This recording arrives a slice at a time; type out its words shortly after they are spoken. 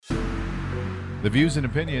The views and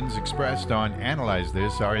opinions expressed on Analyze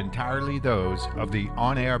This are entirely those of the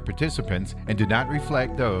on-air participants and do not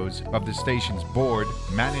reflect those of the station's board,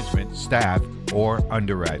 management, staff, or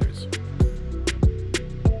underwriters.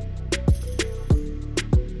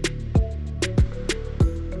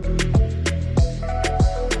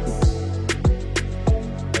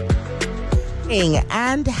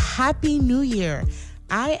 And Happy New Year.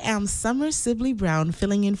 I am Summer Sibley Brown,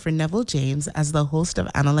 filling in for Neville James as the host of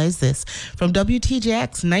Analyze This from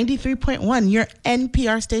WTJX 93.1, your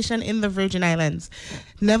NPR station in the Virgin Islands.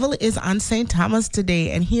 Neville is on St. Thomas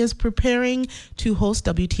today, and he is preparing to host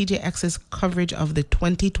WTJX's coverage of the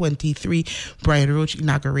 2023 Brian Roach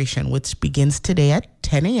inauguration, which begins today at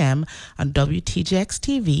 10 a.m. on WTJX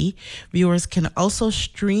TV. Viewers can also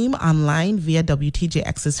stream online via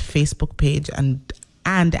WTJX's Facebook page and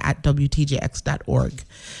at WTJX.org.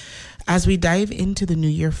 As we dive into the new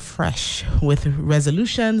year fresh with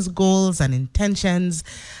resolutions, goals, and intentions,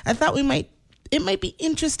 I thought it might be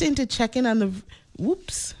interesting to check in on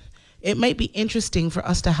it might be interesting for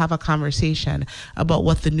us to have a conversation about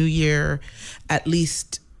what the new year, at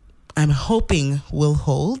least I'm hoping, will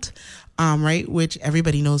hold. Right, which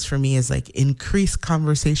everybody knows for me is like increased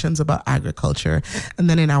conversations about agriculture, and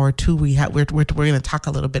then in hour two we're going to talk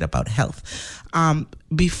a little bit about health.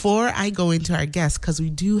 Before I go into our guest, because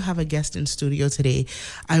we do have a guest in studio today,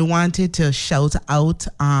 I wanted to shout out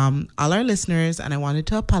all our listeners, and I wanted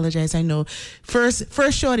to apologize. I know first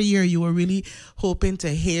show of the year you were really hoping to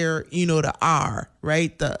hear the R,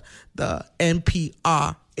 right, the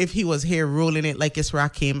NPR. If he was here rolling it like it's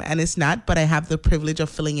Rakim, and it's not, but I have the privilege of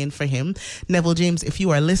filling in for him. Neville James, if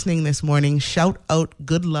you are listening this morning, shout out,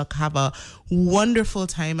 good luck, have a wonderful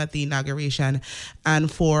time at the inauguration. And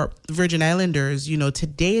for Virgin Islanders,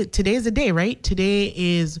 today is the day, right? Today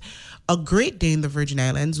is a great day in the Virgin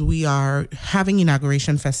Islands. We are having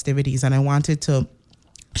inauguration festivities, and I wanted to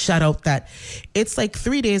shout out that it's like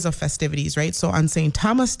 3 days of festivities, right? So on St.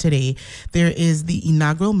 Thomas today, there is the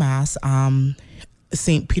inaugural mass,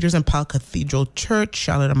 St. Peter's and Paul Cathedral Church,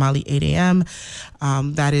 Charlotte Amalie, 8 a.m.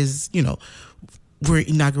 That is, we're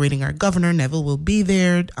inaugurating our governor. Neville will be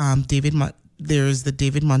there. There's the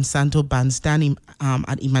David Monsanto Bandstand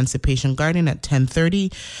at Emancipation Garden at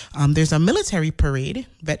 10:30. There's a military parade,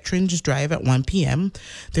 Veterans Drive at 1 p.m.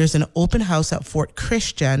 There's an open house at Fort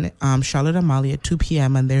Christian, Charlotte Amalie at 2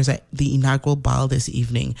 p.m. And there's the inaugural ball this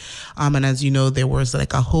evening. And as you know, there was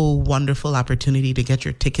like a whole wonderful opportunity to get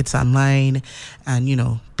your tickets online,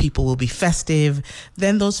 and people will be festive.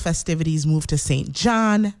 Then those festivities move to St.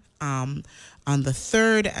 John on the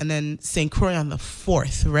 3rd, and then St. Croix on the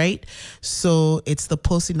 4th, right? So it's the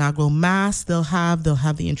post-inaugural mass they'll have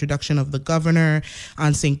the introduction of the governor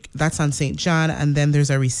that's on St. John, and then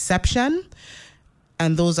there's a reception,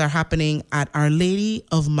 and those are happening at Our Lady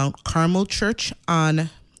of Mount Carmel Church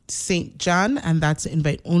on St. John, and that's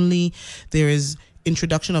invite only. There is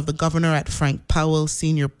introduction of the governor at Frank Powell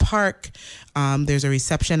Senior Park. There's a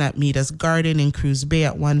reception at Midas Garden in Cruz Bay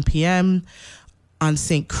at 1 p.m. On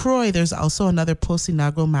St. Croix, there's also another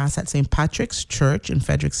post-inaugural mass at St. Patrick's Church in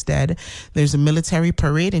Frederickstead. There's a military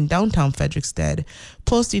parade in downtown Frederickstead,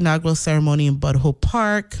 post-inaugural ceremony in Bud Hope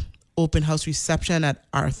Park, open house reception at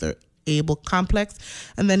Arthur Abel Complex,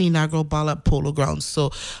 and then inaugural ball at Polo Grounds.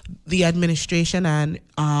 So the administration and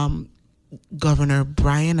Governor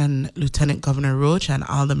Bryan and Lieutenant Governor Roach and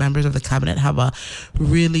all the members of the cabinet have a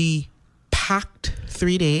really packed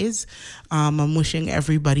 3 days. I'm wishing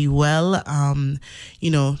everybody well.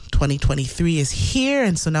 2023 is here,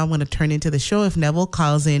 and so now I'm going to turn into the show. If Neville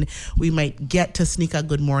calls in, we might get to sneak a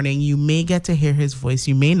good morning. You may get to hear his voice,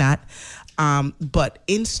 you may not. But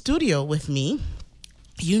in studio with me,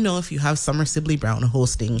 if you have Summer Sibley Brown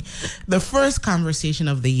hosting the first conversation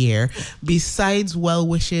of the year, besides well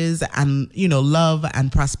wishes and, love and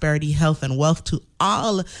prosperity, health and wealth to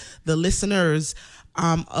all the listeners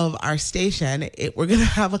of our station, we're going to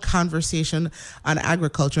have a conversation on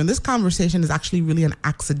agriculture. And this conversation is actually really an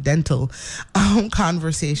accidental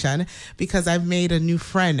conversation, because I've made a new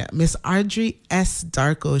friend, Miss Audrey S.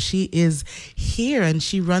 Darko. She is here, and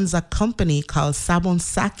she runs a company called Sabon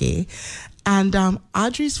Sake. And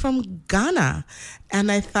Audrey's from Ghana. And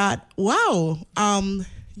I thought, wow, I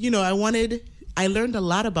learned a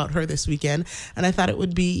lot about her this weekend. And I thought it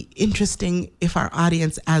would be interesting if our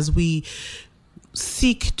audience, as we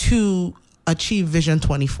seek to achieve Vision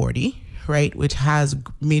 2040, right, which has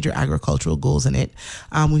major agricultural goals in it.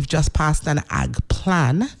 We've just passed an ag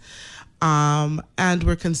plan, and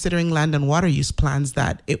we're considering land and water use plans.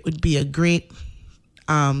 That it would be a great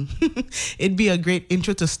it'd be a great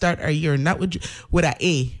intro to start our year, and that would with an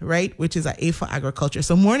A, right, which is an A for agriculture.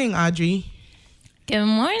 So morning, Audrey. Good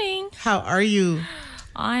morning. How are you?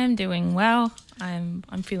 I'm doing well. I'm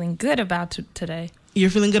feeling good about today. You're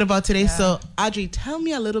feeling good about today? Yeah. So, Audrey, tell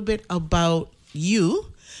me a little bit about you.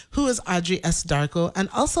 Who is Audrey S. Darko? And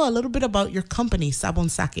also a little bit about your company, Sabon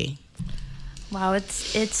Sake. Wow,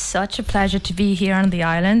 it's such a pleasure to be here on the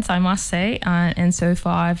islands, I must say. And so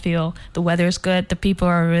far, I feel the weather is good. The people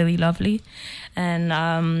are really lovely. And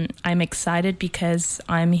I'm excited because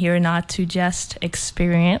I'm here not to just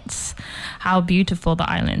experience how beautiful the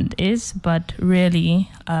island is, but really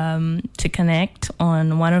to connect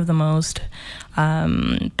on one of the most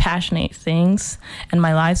passionate things in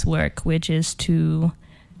my life's work, which is to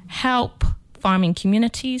help farming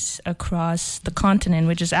communities across the continent,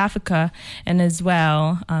 which is Africa, and as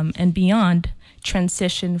well and beyond,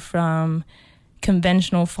 transition from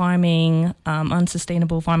conventional farming,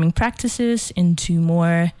 unsustainable farming practices into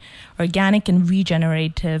more organic and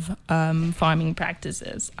regenerative farming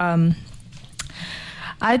practices.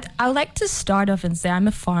 I'd like to start off and say I'm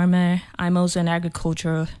a farmer. I'm also an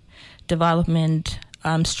agricultural development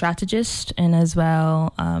strategist, and as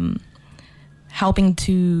well helping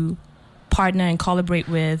to partner and collaborate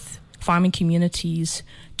with farming communities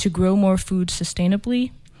to grow more food sustainably,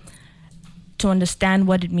 to understand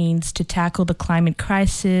what it means to tackle the climate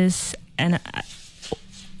crisis, and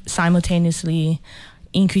simultaneously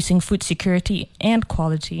increasing food security and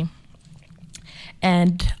quality.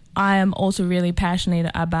 And I am also really passionate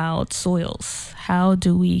about soils. How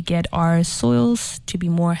do we get our soils to be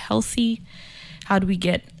more healthy? How do we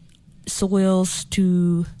get soils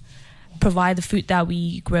to provide the food that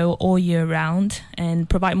we grow all year round and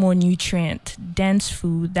provide more nutrient-dense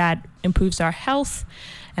food that improves our health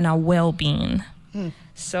and our well-being?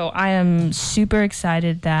 So I am super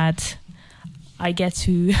excited that I get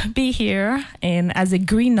to be here, and as a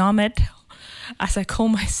green nomad, as I call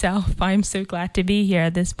myself, I'm so glad to be here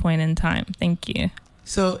at this point in time. Thank you.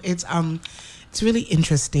 So it's really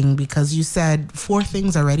interesting because you said 4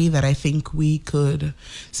 things already that I think we could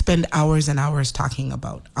spend hours and hours talking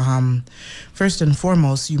about. First and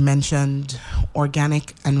foremost, you mentioned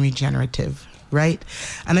organic and regenerative, right?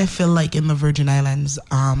 And I feel like in the Virgin Islands,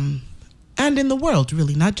 and in the world,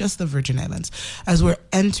 really, not just the Virgin Islands, as we're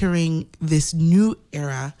entering this new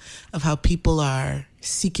era of how people are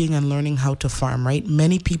seeking and learning how to farm, right?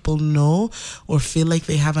 Many people know or feel like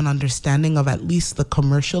they have an understanding of at least the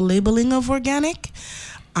commercial labeling of organic.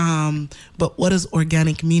 But what does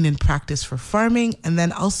organic mean in practice for farming? And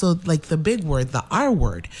then also like the big word, the R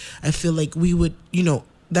word. I feel like we would,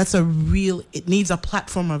 that's it needs a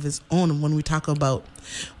platform of its own when we talk about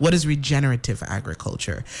what is regenerative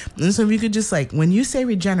agriculture. And so if you could just when you say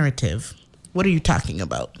regenerative, what are you talking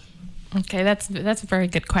about? Okay, that's a very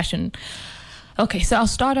good question. Okay, so I'll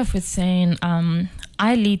start off with saying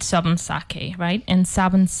I lead Sabon Sake, right? And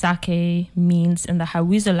Sabon Sake means in the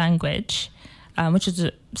Hausa language, which is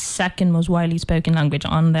the second most widely spoken language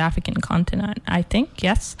on the African continent, I think,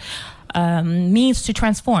 yes, means to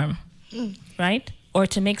transform, right? Or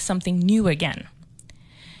to make something new again.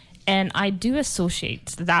 And I do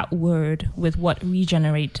associate that word with what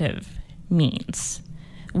regenerative means,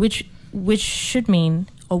 which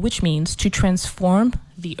means to transform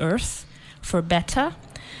the earth for better.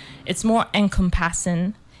 It's more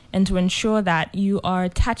encompassing, and to ensure that you are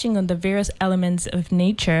touching on the various elements of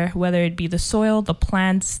nature, whether it be the soil, the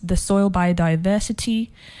plants, the soil biodiversity,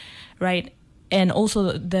 right? And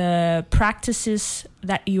also the practices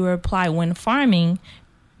that you apply when farming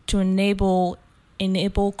to enable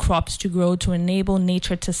crops to grow, to enable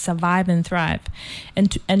nature to survive and thrive,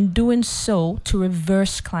 and doing so to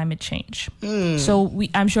reverse climate change. So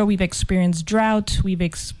I'm sure we've experienced drought, we've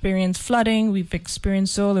experienced flooding, we've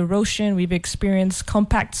experienced soil erosion, we've experienced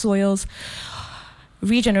compact soils.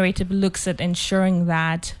 Regenerative looks at ensuring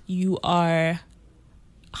that you are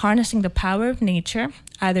harnessing the power of nature,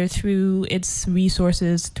 either through its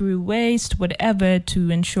resources, through waste, whatever, to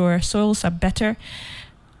ensure soils are better,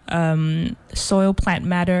 soil plant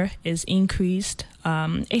matter is increased,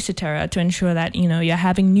 etc., to ensure that you're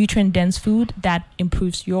having nutrient dense food that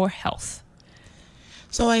improves your health.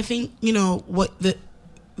 So I think what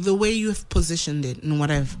the way you've positioned it and what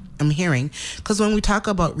I'm hearing, because when we talk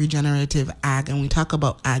about regenerative ag and we talk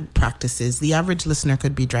about ag practices, the average listener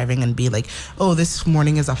could be driving and be like, oh, this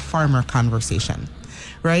morning is a farmer conversation,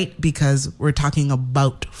 right? Because we're talking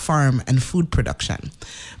about farm and food production.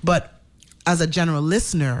 But as a general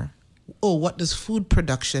listener, what does food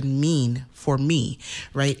production mean for me,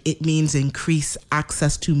 right? It means increase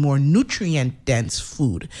access to more nutrient-dense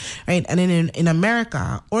food, right? And in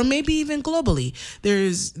America, or maybe even globally,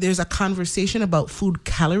 there's a conversation about food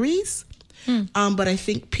calories, but I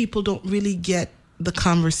think people don't really get the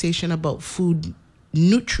conversation about food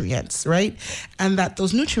nutrients, right? And that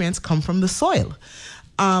those nutrients come from the soil.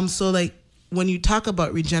 So like when you talk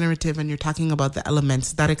about regenerative and you're talking about the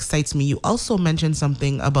elements, that excites me. You also mentioned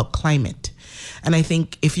something about climate. And I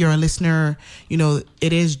think if you're a listener, you know,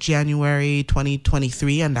 it is January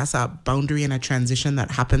 2023, and that's a boundary and a transition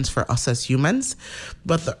that happens for us as humans.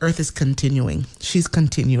 But the earth is continuing. She's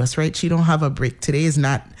continuous, right? She don't have a break. Today is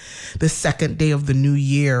not the second day of the new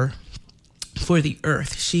year for the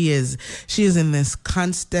earth. She is in this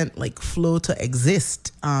constant like flow to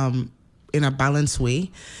exist in a balanced way,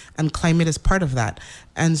 and climate is part of that.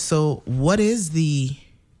 And so what is the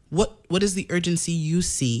urgency you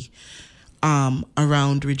see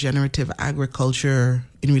around regenerative agriculture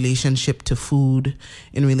in relationship to food,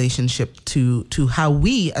 in relationship to how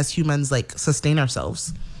we as humans like sustain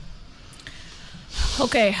ourselves?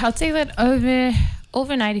 Okay, I'll say that over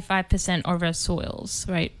 95% of our soils,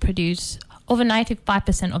 right, produce over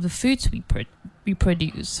 95% of the foods we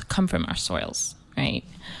produce come from our soils, right?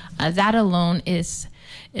 That alone is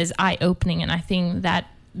eye-opening, and I think that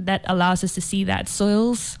allows us to see that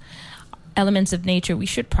soils, elements of nature, we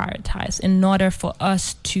should prioritize in order for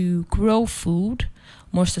us to grow food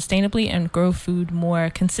more sustainably and grow food more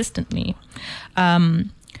consistently.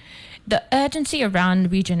 The urgency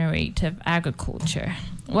around regenerative agriculture,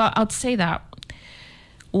 well, I'd say that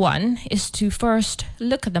one is to first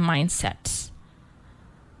look at the mindsets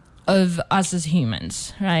of us as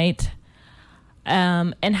humans, right?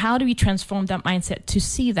 And how do we transform that mindset to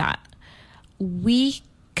see that we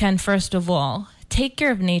can, first of all, take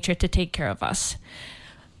care of nature to take care of us.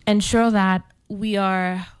 Ensure that we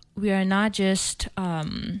are not just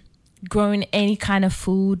growing any kind of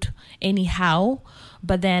food anyhow,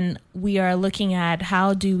 but then we are looking at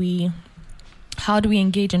how do we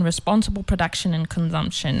engage in responsible production and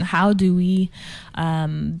consumption? How do we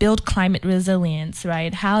build climate resilience,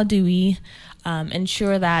 right? How do we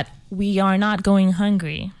ensure that we are not going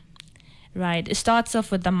hungry, right? It starts off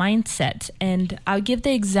with the mindset. And I'll give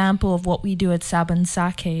the example of what we do at Sabon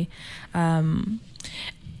Sake, and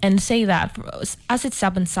say that us at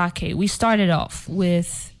Sabon Sake, we started off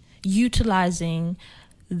with utilizing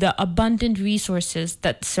the abundant resources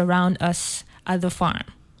that surround us at the farm.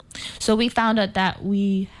 So we found out that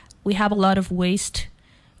we have a lot of waste,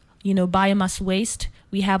 biomass waste.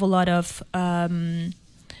 We have a lot of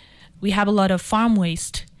farm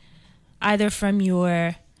waste, either from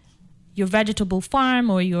your vegetable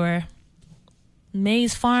farm or your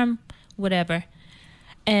maize farm, whatever.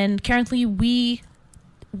 And currently we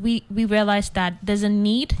realized that there's a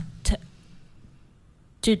need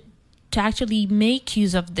to actually make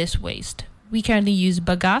use of this waste. We currently use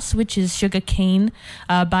bagasse, which is sugarcane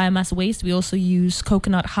biomass waste. We also use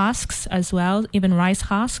coconut husks as well, even rice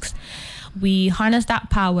husks. We harness that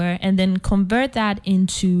power and then convert that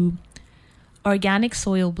into organic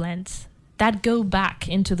soil blends that go back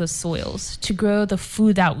into the soils to grow the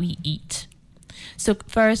food that we eat. So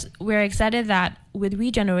first, we're excited that with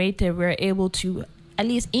regenerative, we're able to at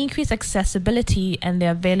least increase accessibility and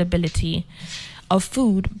the availability of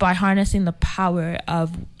food by harnessing the power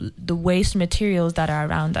of the waste materials that are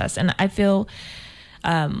around us. And I feel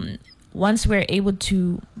once we're able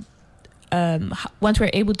to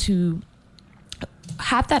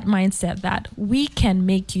have that mindset that we can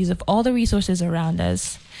make use of all the resources around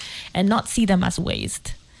us and not see them as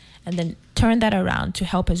waste, and then turn that around to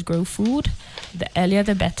help us grow food, the earlier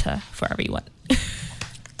the better for everyone.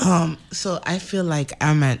 So I feel like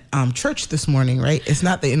I'm at church this morning, right? It's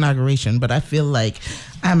not the inauguration, but I feel like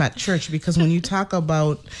I'm at church because when you talk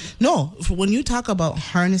about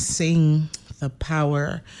harnessing the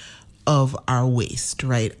power of our waste,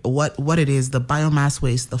 right? What it is, the biomass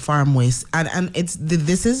waste, the farm waste, and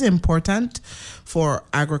this is important for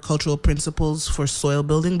agricultural principles, for soil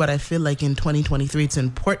building, but I feel like in 2023 it's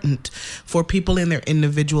important for people in their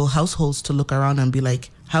individual households to look around and be like,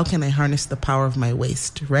 how can I harness the power of my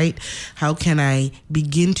waste, right? How can I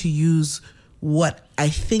begin to use what I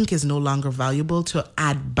think is no longer valuable to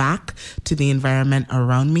add back to the environment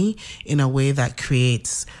around me in a way that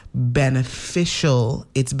creates beneficial.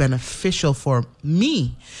 It's beneficial for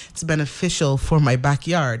me. It's beneficial for my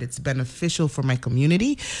backyard. It's beneficial for my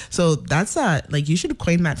community. So that's you should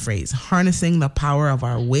coin that phrase, harnessing the power of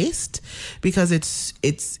our waste, because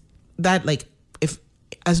it's that, like, if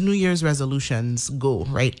as New Year's resolutions go,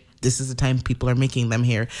 right? This is the time people are making them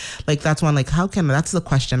here. Like, that's one, like, that's the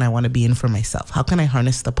question I want to be in for myself. How can I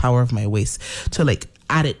harness the power of my waste to, like,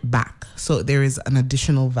 add it back so there is an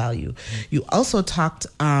additional value? You also talked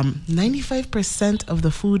 95% of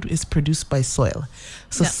the food is produced by soil.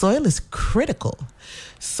 So soil is critical.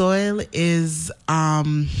 Soil is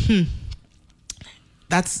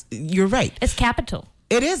You're right. It's capital.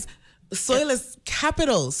 It is. Soil is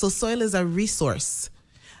capital. So soil is a resource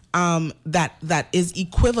that is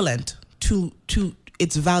equivalent to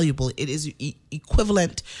it's valuable. It is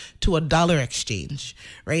equivalent to $1 exchange,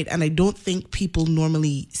 right? And I don't think people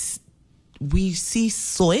normally, we see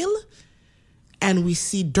soil and we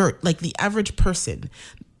see dirt. Like the average person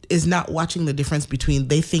is not watching the difference between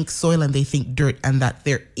they think soil and they think dirt and that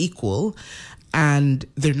they're equal, and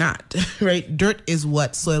they're not, right? Dirt is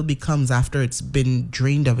what soil becomes after it's been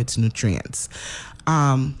drained of its nutrients.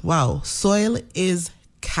 Wow, soil is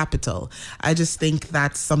capital. I just think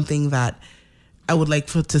that's something that I would like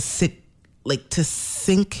to sink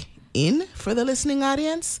in for the listening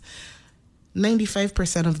audience.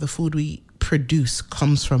 95% of the food we produce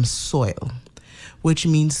comes from soil, which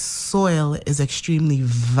means soil is extremely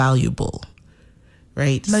valuable,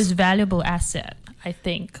 right? Most valuable asset, I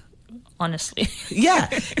think, honestly.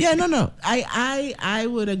 No. I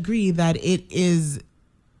would agree that it is,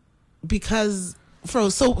 because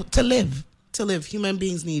to live, human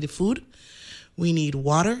beings need food, we need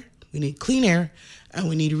water, we need clean air, and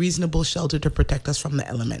we need reasonable shelter to protect us from the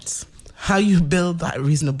elements. How you build that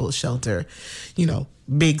reasonable shelter,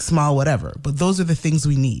 big, small, whatever. But those are the things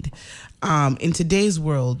we need. In today's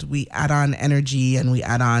world, we add on energy and we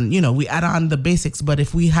add on the basics. But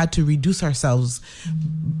if we had to reduce ourselves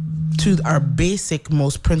to our basic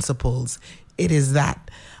most principles, it is that.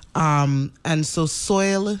 And so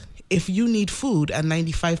soil, if you need food and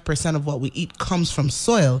 95% of what we eat comes from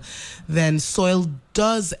soil, then soil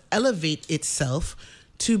does elevate itself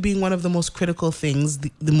to being one of the most critical things,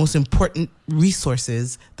 the most important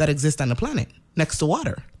resources that exist on the planet, next to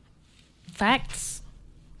water. Facts.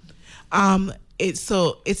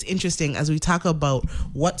 It's interesting as we talk about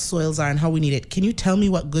what soils are and how we need it. Can you tell me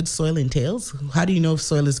what good soil entails? How do you know if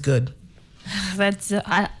soil is good? That's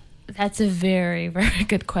a very, very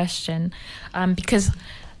good question. Because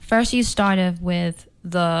first you started with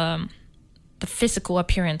the physical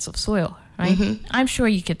appearance of soil, right? Mm-hmm. I'm sure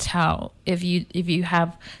you could tell if you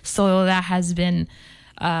have soil that has been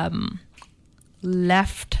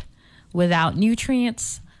left without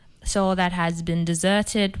nutrients, soil that has been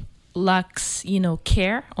deserted, lacks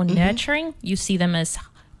care or nurturing. You see them as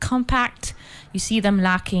compact. You see them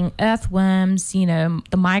lacking earthworms,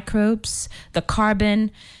 the microbes, the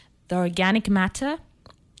carbon, the organic matter,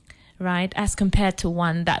 right? As compared to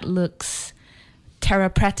one that looks terra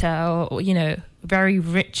preta or, very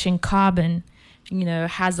rich in carbon,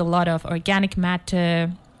 has a lot of organic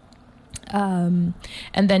matter. And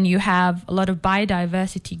then you have a lot of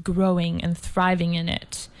biodiversity growing and thriving in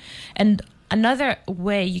it. And another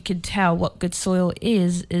way you can tell what good soil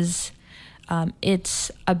is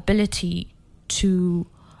its ability to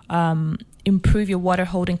improve your water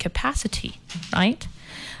holding capacity, right?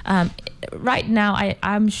 Right now,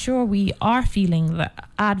 I'm sure we are feeling the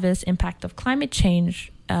adverse impact of climate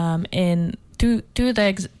change through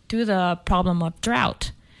the problem of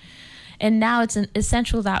drought. And now it's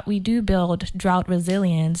essential that we do build drought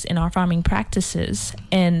resilience in our farming practices.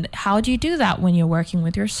 And how do you do that when you're working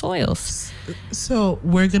with your soils? So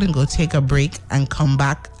we're going to go take a break and come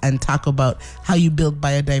back and talk about how you build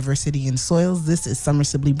biodiversity in soils. This is Summer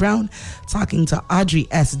Sibley Brown talking to Audrey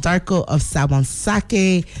S. Darko of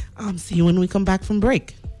Sabonsake. See you when we come back from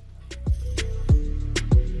break.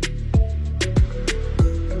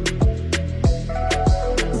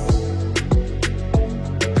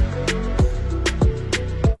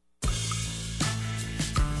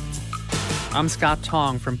 I'm Scott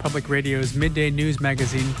Tong from Public Radio's Midday News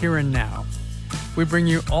Magazine, Here and Now. We bring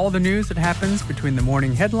you all the news that happens between the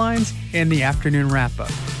morning headlines and the afternoon wrap-up,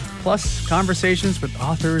 plus conversations with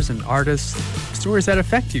authors and artists, stories that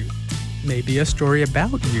affect you, maybe a story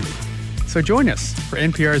about you. So join us for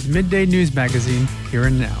NPR's Midday News Magazine, Here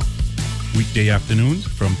and Now. Weekday afternoons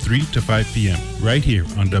from 3 to 5 p.m. right here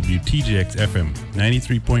on WTJX FM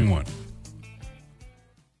 93.1.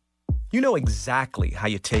 You know exactly how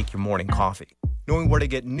you take your morning coffee. Knowing where to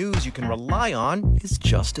get news you can rely on is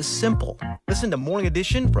just as simple. Listen to Morning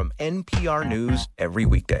Edition from NPR News every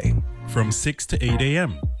weekday. From 6 to 8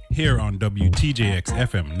 a.m. here on WTJX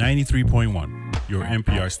FM 93.1, your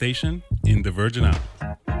NPR station in the Virgin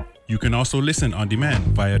Islands. You can also listen on demand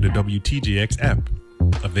via the WTJX app,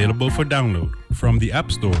 available for download from the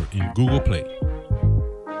App Store in Google Play.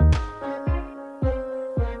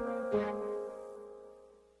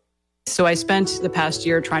 So I spent the past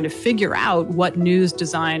year trying to figure out what news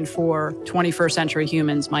designed for 21st century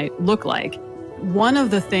humans might look like. One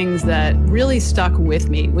of the things that really stuck with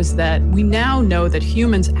me was that we now know that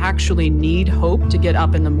humans actually need hope to get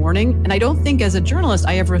up in the morning. And I don't think as a journalist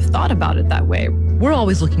I ever thought about it that way. We're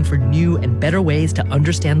always looking for new and better ways to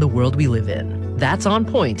understand the world we live in. That's On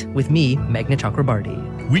Point with me, Meghna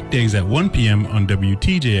Chakrabarti. Weekdays at 1 p.m. on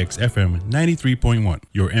WTJX FM 93.1,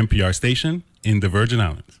 your NPR station in the Virgin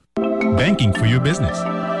Islands. Banking for your business.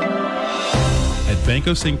 At Bank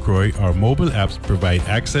of St. Croix, our mobile apps provide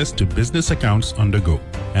access to business accounts on the go,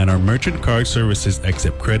 and our merchant card services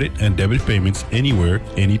accept credit and debit payments anywhere,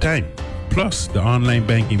 anytime. Plus, the online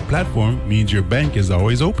banking platform means your bank is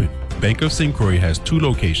always open. Bank of St. Croix has 2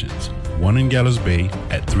 locations, one in Gallows Bay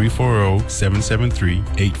at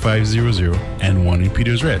 340-773-8500 and one in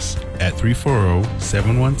Peters Rest at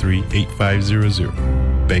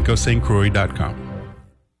 340-713-8500. bankofstcroix.com.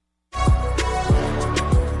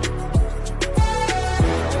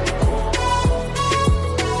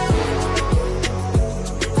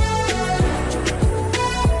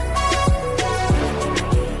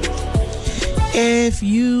 If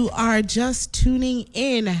you are just tuning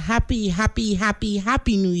in, happy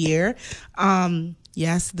New Year.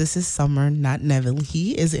 Yes, this is Summer, not Neville.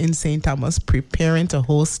 He is in St. Thomas preparing to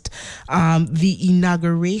host the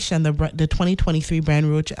inauguration, the 2023 Brian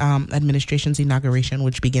Roach administration's inauguration,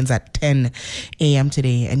 which begins at 10 a.m.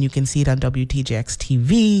 today. And you can see it on WTJX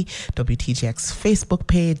TV, WTJX Facebook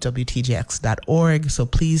page, WTJX.org. So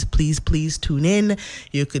please tune in.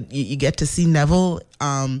 You get to see Neville.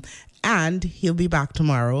 And he'll be back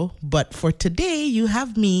tomorrow. But for today, you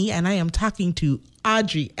have me, and I am talking to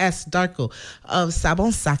Audrey S. Darko of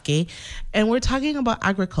Sabon Sake, and we're talking about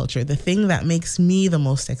agriculture, the thing that makes me the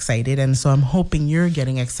most excited. And so I'm hoping you're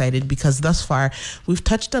getting excited, because thus far we've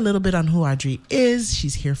touched a little bit on who Audrey is.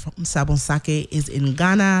 She's here from Sabon Sake, is in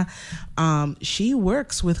Ghana. She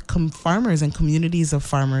works with farmers and communities of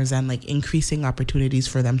farmers, and like increasing opportunities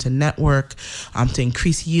for them to network, to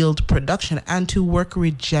increase yield, production, and to work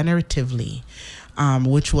regeneratively.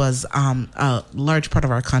 Which was a large part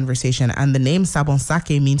of our conversation. And the name Sabon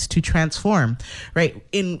Sake means to transform, right?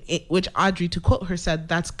 Which Audrey, to quote her, said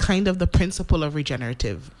that's kind of the principle of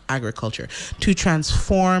regenerative agriculture, to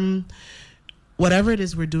transform whatever it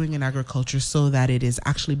is we're doing in agriculture so that it is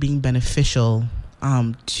actually being beneficial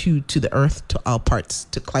to the earth, to all parts,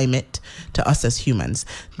 to climate, to us as humans,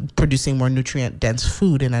 producing more nutrient-dense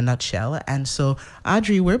food in a nutshell. And so,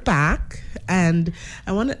 Audrey, we're back, and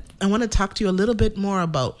I want to talk to you a little bit more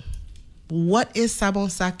about what is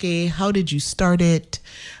Sabon Sake, how did you start it,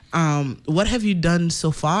 what have you done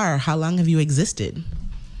so far, how long have you existed?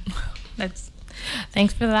 Thanks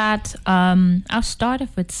for that. I'll start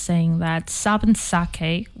off with saying that Sabon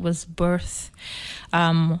Sake was birthed,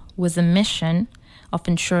 was a mission of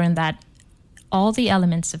ensuring that all the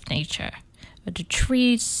elements of nature, the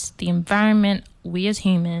trees, the environment, we as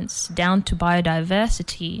humans, down to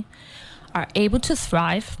biodiversity, are able to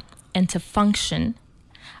thrive and to function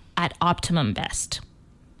at optimum best.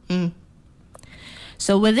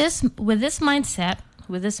 So with this mindset,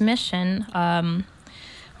 with this mission,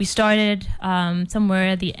 we started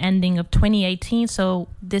somewhere at the ending of 2018. So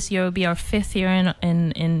this year will be our 5th year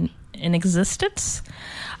in existence.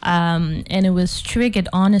 And it was triggered,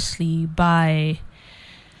 honestly, by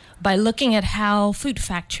looking at how food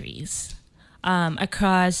factories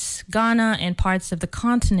across Ghana and parts of the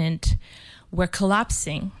continent were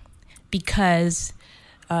collapsing, because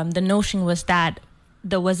the notion was that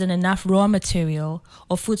there wasn't enough raw material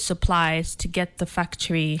or food supplies to get the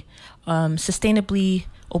factory sustainably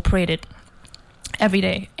operated every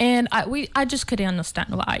day. And I just couldn't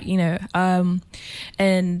understand why,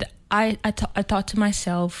 and I thought to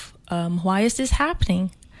myself, why is this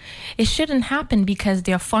happening? It shouldn't happen, because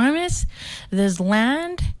there are farmers, there's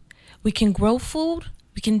land, we can grow food,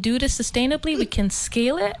 we can do this sustainably, we can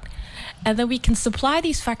scale it, and then we can supply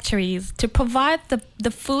these factories to provide the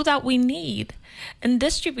food that we need and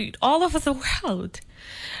distribute all over the world,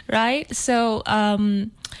 right? So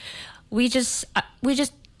we just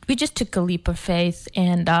took a leap of faith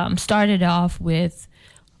and started off with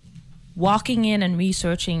walking in and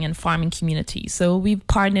researching in farming communities. So we've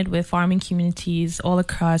partnered with farming communities all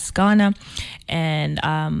across Ghana and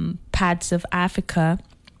parts of Africa,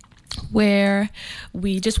 where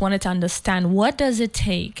we just wanted to understand, what does it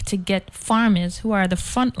take to get farmers who are the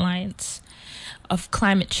front lines of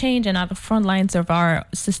climate change and are the front lines of our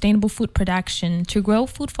sustainable food production to grow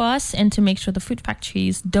food for us and to make sure the food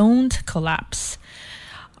factories don't collapse,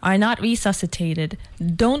 are not resuscitated,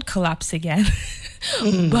 don't collapse again,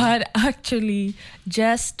 but actually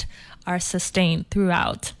just are sustained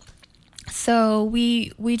throughout. So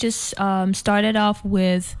we just started off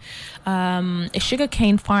with a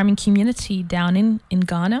sugarcane farming community down in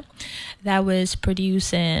Ghana that was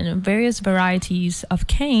producing various varieties of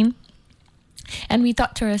cane. And we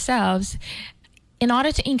thought to ourselves, in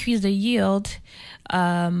order to increase the yield,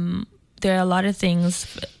 there are a lot of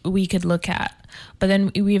things we could look at. But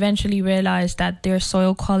then we eventually realized that their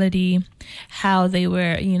soil quality, how they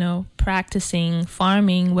were, practicing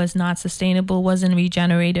farming was not sustainable, wasn't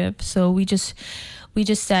regenerative. So we just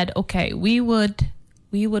said, okay, we would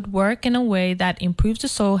work in a way that improves the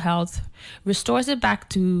soil health, restores it back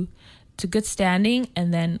to good standing,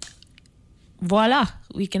 and then voila,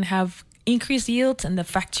 we can have increased yields and the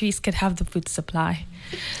factories could have the food supply.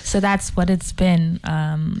 So that's what it's been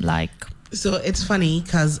like. So it's funny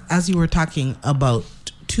because as you were talking about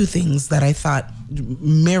two things that I thought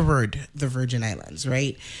mirrored the Virgin Islands,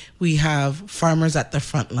 right? We have farmers at the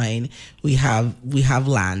front line. We have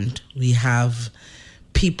land. We have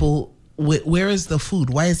people. Where is the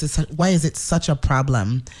food? Why is it such a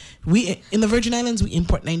problem? We in the Virgin Islands, we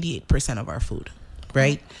import 98% of our food,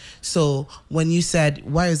 right? So when you said,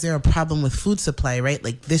 why is there a problem with food supply, right?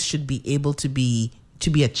 Like this should be able to be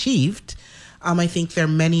achieved. I think there are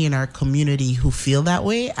many in our community who feel that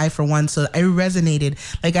way. I, for one, so I resonated.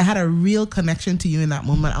 Like I had a real connection to you in that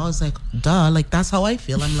moment. I was like, duh, like that's how I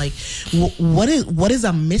feel. I'm like, what is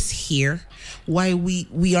amiss here? Why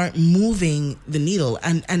we aren't moving the needle?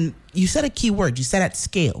 And you said a key word. You said at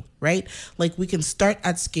scale, right? Like we can start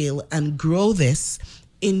at scale and grow this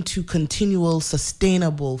into continual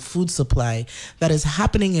sustainable food supply that is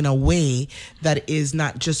happening in a way that is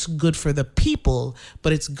not just good for the people,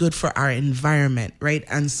 but it's good for our environment, right?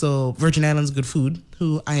 And so Virgin Islands Good Food,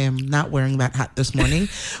 who I am not wearing that hat this morning,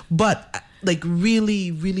 but like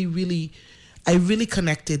really, really, really, I really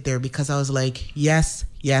connected there because I was like, yes,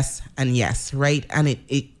 yes, and yes, right? And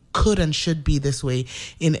it could and should be this way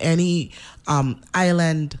in any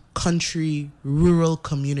island, country, rural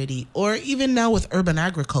community, or even now with urban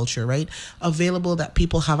agriculture, right? Available that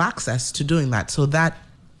people have access to doing that. So that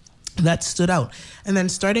stood out. And then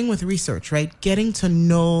starting with research, right? Getting to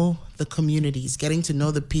know the communities, getting to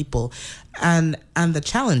know the people and the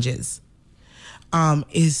challenges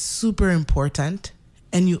is super important.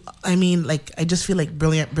 And I just feel like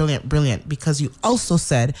brilliant, because you also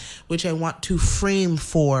said, which I want to frame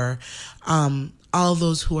for all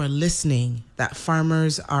those who are listening, that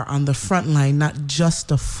farmers are on the front line, not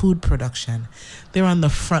just of food production. They're on the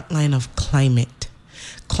front line of climate.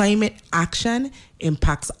 Climate action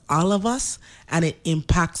impacts all of us, and it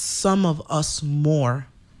impacts some of us more,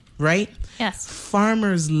 right? Yes.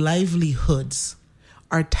 Farmers' livelihoods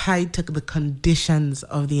are tied to the conditions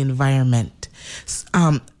of the environment.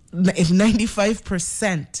 If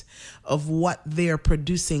 95% of what they're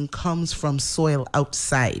producing comes from soil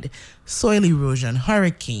outside, soil erosion,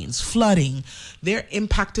 hurricanes, flooding, they're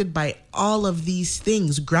impacted by all of these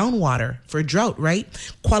things. Groundwater for drought, right?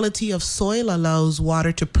 Quality of soil allows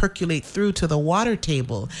water to percolate through to the water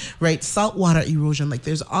table, right? Saltwater erosion, like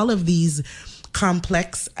there's all of these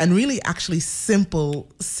complex and really actually simple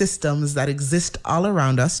systems that exist all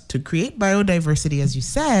around us to create biodiversity, as you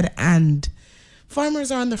said, and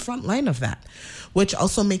farmers are on the front line of that, which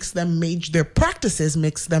also makes them their practices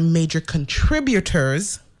makes them major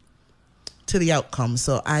contributors to the outcome.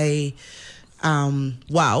 So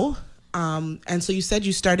wow. And so you said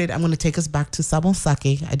you started, I'm going to take us back to Sabon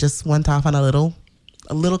Sake. I just went off on a little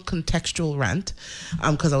contextual rant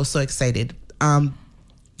because I was so excited.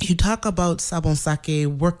 You talk about Sabon Sake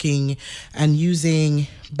working and using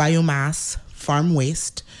biomass, farm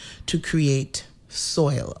waste, to create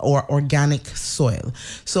soil or organic soil.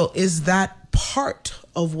 So is that part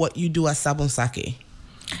of what you do at Sabon Sake?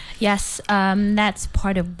 Yes, that's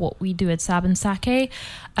part of what we do at Sabon Sake.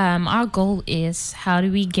 Our goal is, how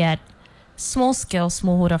do we get small-scale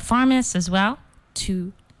smallholder farmers as well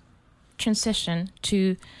to transition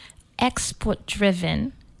to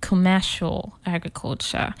export-driven commercial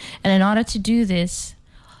agriculture. And in order to do this,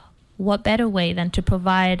 what better way than to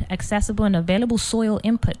provide accessible and available soil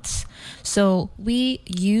inputs? So we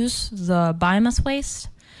use the biomass waste,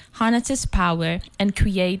 harness its power, and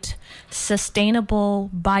create sustainable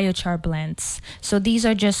biochar blends. So these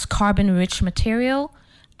are just carbon-rich material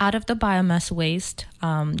out of the biomass waste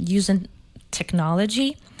using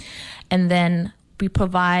technology. And then we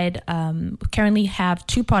provide, currently have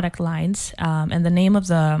 2 product lines, and the name of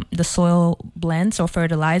the soil blends or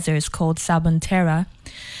fertilizer is called Sabon Terra.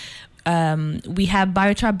 We have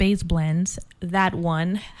biochar-based blends that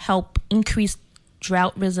help increase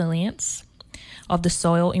drought resilience of the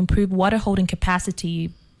soil, improve water holding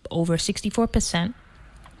capacity over 64%.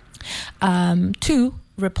 2,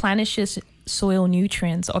 replenishes soil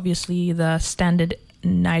nutrients, obviously the standard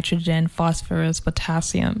nitrogen, phosphorus,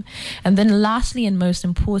 potassium. And then lastly and most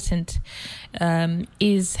important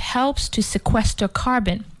is helps to sequester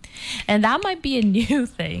carbon. And that might be a new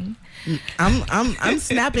thing. I'm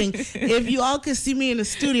snapping. If you all could see me in the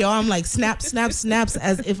studio, I'm like snaps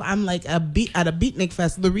as if I'm like at a beatnik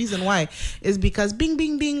fest. The reason why is because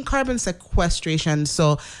bing carbon sequestration.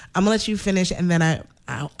 So I'm gonna let you finish, and then I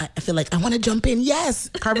feel like I want to jump in. Yes,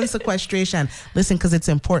 carbon sequestration. Listen, because it's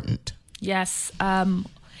important. Yes. In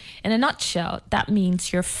a nutshell, that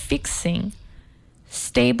means you're fixing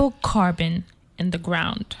stable carbon in the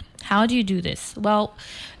ground. How do you do this? Well,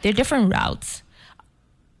 there are different routes.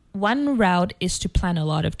 One route is to plant a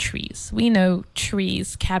lot of trees. We know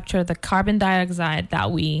trees capture the carbon dioxide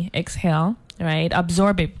that we exhale, right?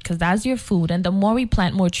 Absorb it because that's your food. And the more we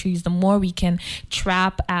plant more trees, the more we can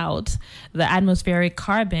trap out the atmospheric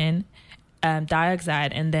carbon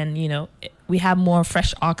dioxide. And then, we have more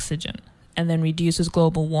fresh oxygen, and then reduces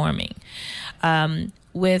global warming.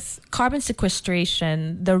 With carbon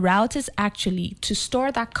sequestration, the route is actually to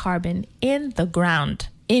store that carbon in the ground,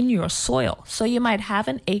 in your soil. So you might have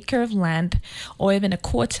an acre of land or even a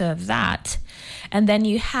quarter of that. And then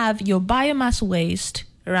you have your biomass waste,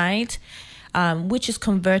 right? Which is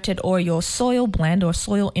converted, or your soil blend or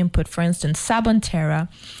soil input, for instance, Sabonterra,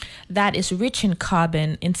 that is rich in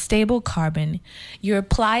carbon, in stable carbon. You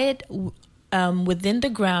apply it within the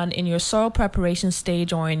ground in your soil preparation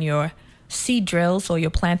stage or in your seed drills or your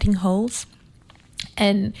planting holes.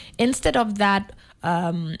 And instead of that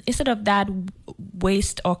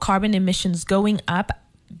waste or carbon emissions going up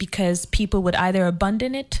because people would either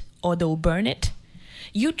abandon it or they'll burn it,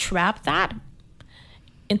 you trap that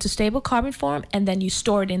into stable carbon form, and then you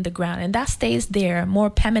store it in the ground, and that stays there more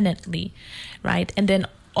permanently, right? And then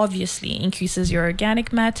obviously increases your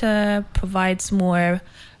organic matter, provides more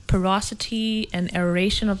porosity and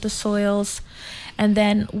aeration of the soils, and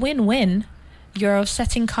then win-win. You're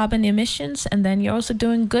offsetting carbon emissions, and then you're also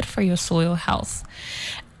doing good for your soil health.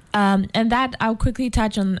 And that I'll quickly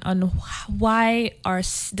touch on why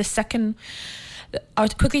the second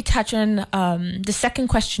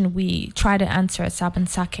question we try to answer at Sabon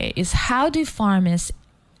Sake is how do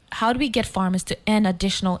we get farmers to earn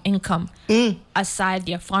additional income aside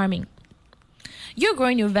their farming? You're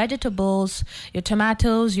growing your vegetables, your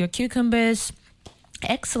tomatoes, your cucumbers,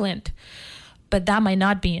 excellent, but that might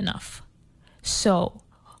not be enough. So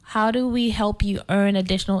how do we help you earn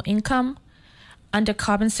additional income? Under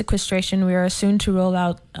carbon sequestration, we are soon to roll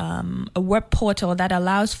out a web portal that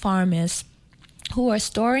allows farmers who are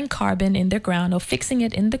storing carbon in their ground or fixing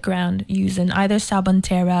it in the ground using either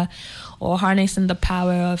Sabonterra or harnessing the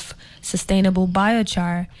power of sustainable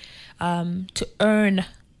biochar to earn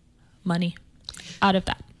money out of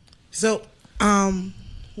that. So,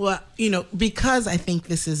 because I think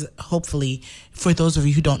this is, hopefully, for those of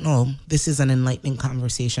you who don't know, this is an enlightening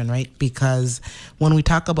conversation, right? Because when we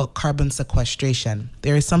talk about carbon sequestration,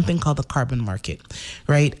 there is something called the carbon market,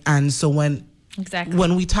 right? And so when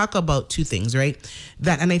we talk about two things, right?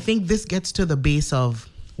 And I think this gets to the base of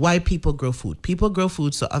why people grow food. People grow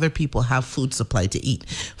food so other people have food supply to eat.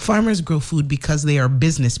 Farmers grow food because they are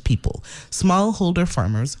business people. Smallholder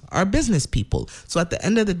farmers are business people. So at the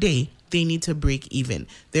end of the day, they need to break even.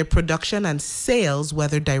 Their production and sales,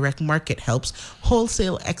 whether direct market helps,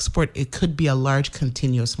 wholesale export, it could be a large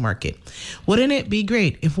continuous market. Wouldn't it be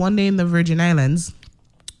great if one day in the Virgin Islands,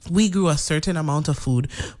 we grew a certain amount of food,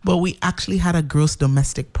 but we actually had a gross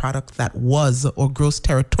domestic product or gross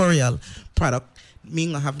territorial product.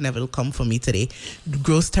 Me have Neville come for me today.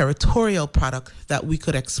 Gross territorial product that we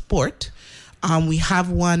could export. We have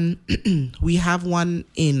one. We have one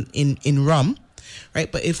in rum,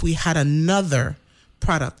 right? But if we had another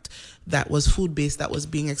product that was food based that was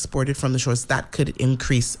being exported from the shores, that could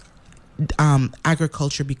increase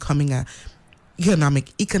agriculture becoming a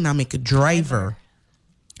economic driver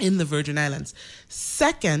in the Virgin Islands.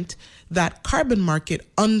 Second, that carbon market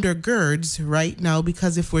undergirds right now,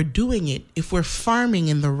 because if we're doing it, if we're farming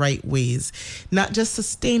in the right ways, not just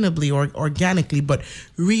sustainably or organically, but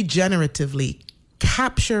regeneratively,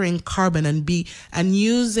 capturing carbon and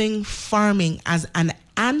using farming as an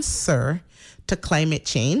answer to climate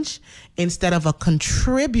change instead of a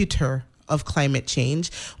contributor of climate change,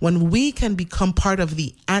 when we can become part of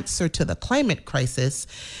the answer to the climate crisis,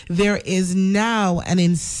 there is now an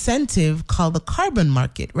incentive called the carbon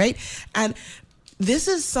market, right? And this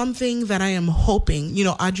is something that I am hoping,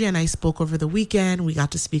 Audrey and I spoke over the weekend. We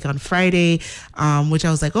got to speak on Friday, which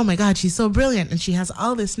I was like, oh my God, she's so brilliant. And she has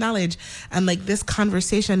all this knowledge. And this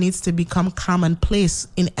conversation needs to become commonplace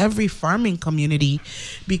in every farming community,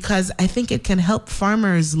 because I think it can help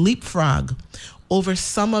farmers leapfrog over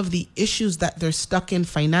some of the issues that they're stuck in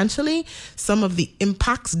financially, some of the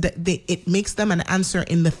impacts that it makes them an answer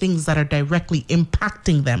in the things that are directly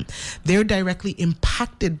impacting them. They're directly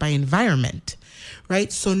impacted by environment,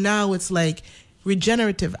 right? So now it's like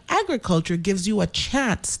regenerative agriculture gives you a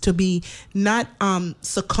chance to be not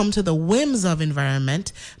succumb to the whims of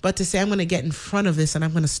environment, but to say, I'm going to get in front of this and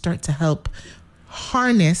I'm going to start to help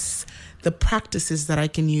harness the practices that I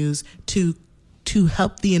can use to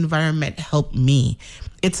help the environment help me.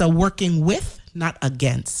 It's a working with, not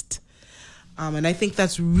against. And I think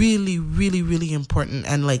that's really, really, really important.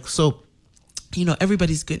 And like, so, you know,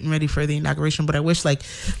 everybody's getting ready for the inauguration, but I wish like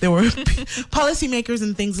there were policymakers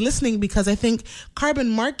and things listening, because I think carbon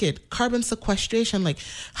market, carbon sequestration, like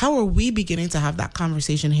how are we beginning to have that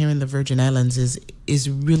conversation here in the Virgin Islands is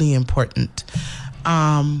really important.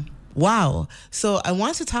 Wow. So I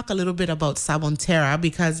want to talk a little bit about Sabon Terra,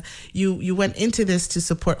 because you went into this to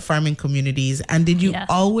support farming communities. And did you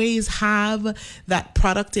always have that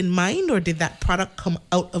product in mind, or did that product come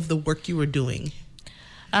out of the work you were doing?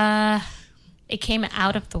 It came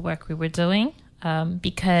out of the work we were doing,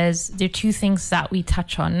 because there are two things that we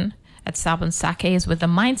touch on at Sabon Sake is with the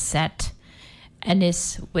mindset, and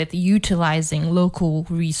is with utilizing local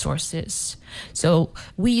resources. So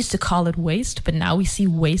we used to call it waste, but now we see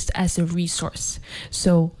waste as a resource.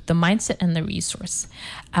 So the mindset and the resource.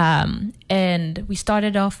 And we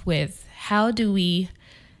started off with how do we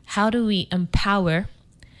empower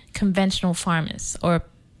conventional farmers or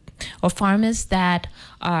farmers that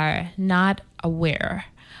are not aware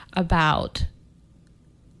about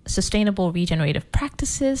sustainable regenerative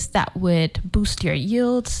practices that would boost their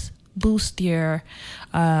yields, boost their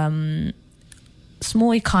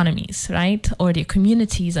small economies, right? Or their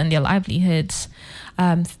communities and their livelihoods.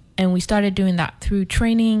 And we started doing that through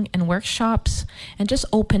training and workshops and just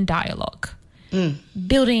open dialogue,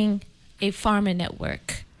 building a farmer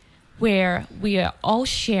network where we are all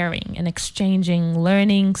sharing and exchanging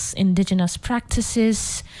learnings, indigenous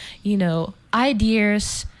practices, you know,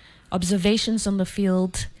 ideas, observations on the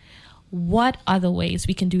field. What other ways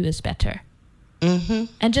we can do this better?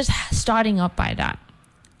 And just starting up by that.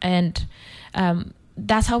 And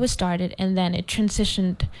that's how it started. And then it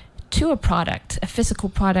transitioned to a product, a physical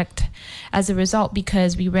product as a result,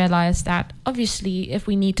 because we realized that obviously if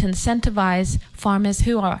we need to incentivize farmers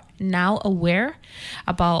who are now aware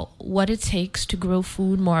about what it takes to grow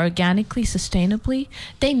food more organically, sustainably,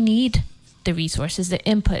 they need the resources, the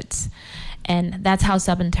inputs. And that's how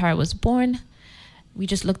Sabon Terra was born. We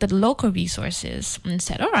just looked at local resources and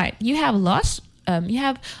said, all right, you have lots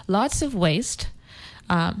of waste,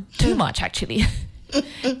 too much actually,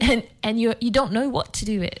 and you don't know what to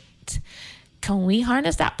do with it. Can we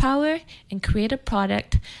harness that power and create a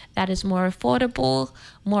product that is more affordable,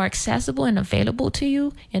 more accessible and available to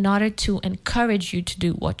you in order to encourage you to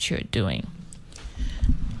do what you're doing?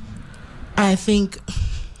 I think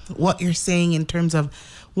what you're saying in terms of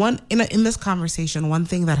in this conversation, one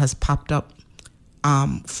thing that has popped up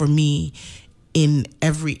for me in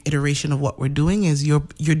every iteration of what we're doing is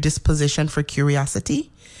your disposition for curiosity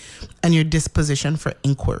and your disposition for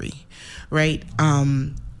inquiry, right?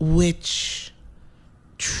 Which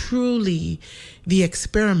truly the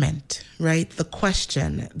experiment, right? The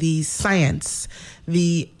question, the science,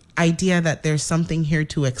 the idea that there's something here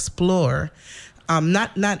to explore.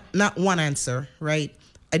 Not one answer, right?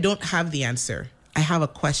 I don't have the answer. I have a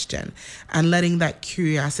question, and letting that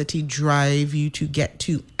curiosity drive you to get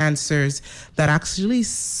to answers that actually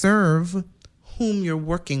serve whom you're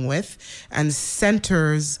working with and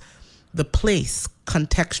centers the place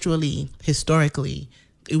contextually, historically,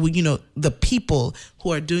 you know, the people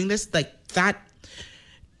who are doing this, like that.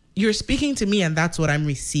 You're speaking to me and that's what I'm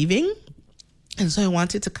receiving. And so I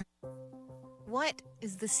wanted to... What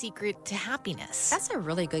is the secret to happiness? That's a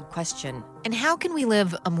really good question. And how can we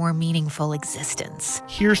live a more meaningful existence?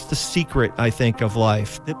 Here's the secret, I think, of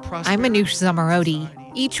life. I'm Manoush Zamarodi.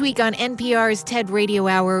 Each week on NPR's TED Radio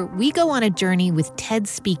Hour, we go on a journey with TED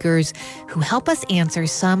speakers who help us answer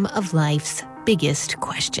some of life's biggest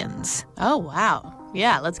questions. Oh, wow.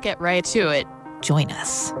 Yeah, let's get right to it. Join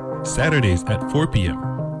us. Saturdays at 4 p.m.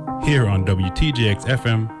 here on WTJX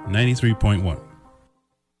FM 93.1.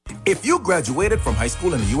 If you graduated from high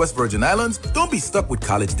school in the U.S. Virgin Islands, don't be stuck with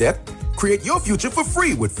college debt. Create your future for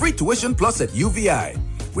free with Free Tuition Plus at UVI.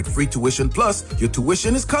 With Free Tuition Plus, your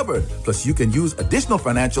tuition is covered. Plus, you can use additional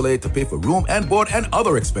financial aid to pay for room and board and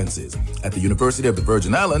other expenses. At the University of the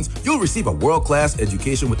Virgin Islands, you'll receive a world-class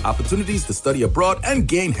education with opportunities to study abroad and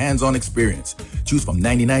gain hands-on experience. Choose from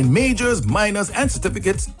 99 majors, minors, and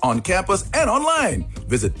certificates on campus and online.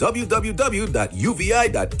 Visit www.uvi.edu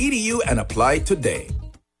and apply today.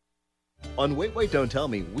 On Wait, Wait, Don't Tell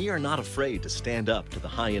Me, we are not afraid to stand up to the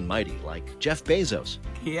high and mighty like Jeff Bezos.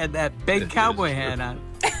 He had that big cowboy hat on.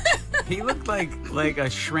 He looked like a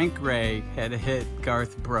shrink ray had hit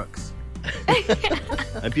Garth Brooks.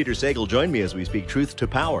 I'm Peter Sagal. Join me as we speak truth to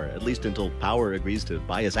power, at least until power agrees to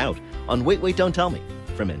buy us out, on Wait, Wait, Don't Tell Me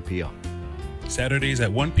from NPR. Saturdays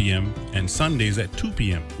at 1 p.m. and Sundays at 2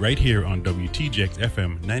 p.m. right here on WTJX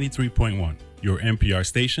FM 93.1, your NPR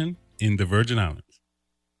station in the Virgin Islands.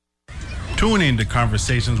 Tune in to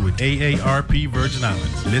Conversations with AARP Virgin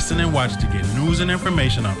Islands. Listen and watch to get news and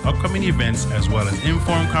information on upcoming events as well as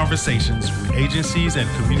informed conversations with agencies and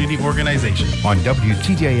community organizations. On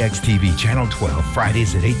WTJX TV Channel 12,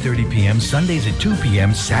 Fridays at 8:30 p.m., Sundays at 2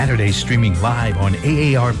 p.m., Saturdays streaming live on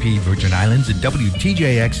AARP Virgin Islands and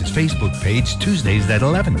WTJX's Facebook page Tuesdays at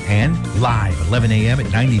 11. And live 11 a.m. at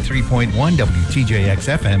 93.1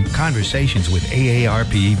 WTJX FM, Conversations with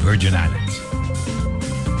AARP Virgin Islands.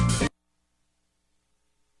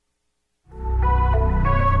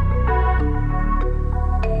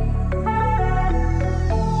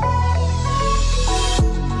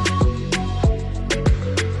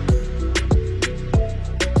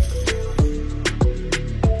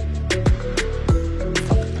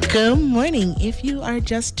 Good morning. If you are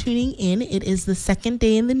just tuning in, it is the second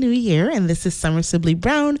day in the new year, and this is Summer Sibley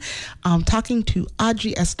Brown talking to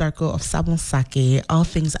Audrey S. Darko of Sabon Sake, all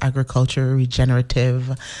things agriculture,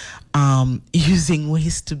 regenerative, using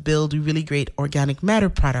waste to build really great organic matter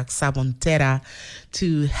products, Sabon Terra,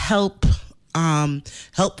 to help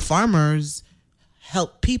farmers,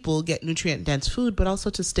 help people get nutrient-dense food, but also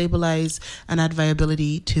to stabilize and add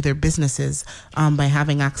viability to their businesses by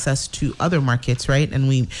having access to other markets, right? And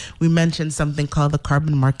we mentioned something called the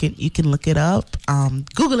carbon market. You can look it up,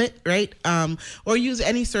 Google it, right? Or use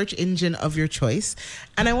any search engine of your choice.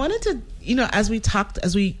 And I wanted to, as we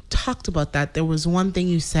talked about that, there was one thing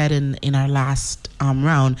you said in our last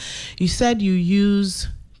round. You said you use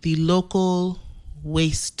the local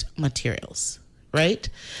waste materials, right?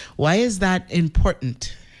 Why is that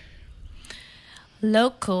important?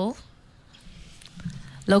 Local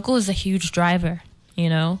is a huge driver,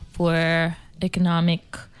 for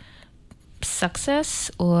economic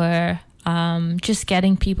success or just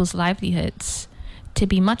getting people's livelihoods to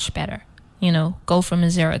be much better, go from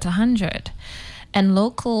 0 to 100. And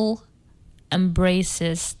local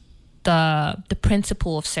embraces the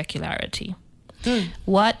principle of circularity.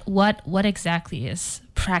 What exactly is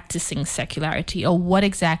practicing circularity, or what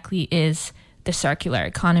exactly is the circular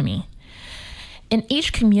economy? In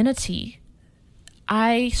each community,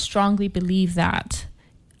 I strongly believe that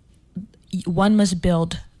one must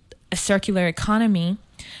build a circular economy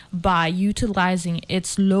by utilizing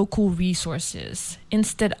its local resources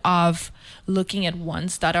instead of looking at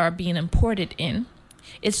ones that are being imported in.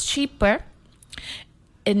 It's cheaper.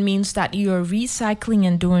 It means that you are recycling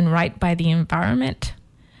and doing right by the environment.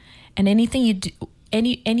 And anything you do,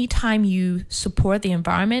 anytime you support the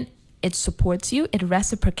environment, it supports you. It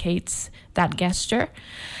reciprocates that gesture.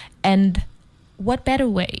 And what better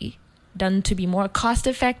way than to be more cost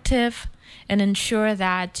effective and ensure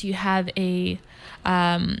that you have a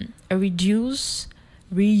reduce,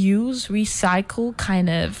 reuse, recycle kind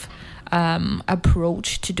of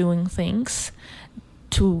approach to doing things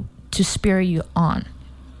to spur you on.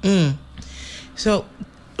 So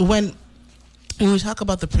when we talk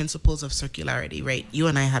about the principles of circularity, right? You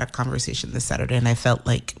and I had a conversation this Saturday, and I felt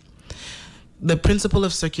like the principle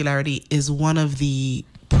of circularity is one of the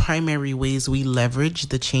primary ways we leverage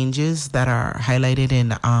the changes that are highlighted in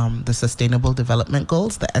the Sustainable Development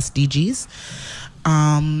Goals, the SDGs.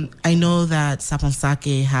 I know that Sabon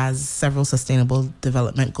Sake has several Sustainable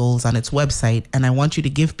Development Goals on its website, and I want you to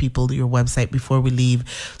give people your website before we leave.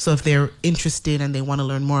 So if they're interested and they want to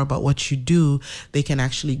learn more about what you do, they can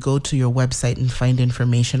actually go to your website and find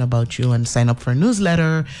information about you and sign up for a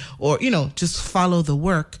newsletter or, just follow the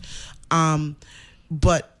work.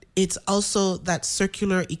 But it's also that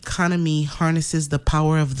circular economy harnesses the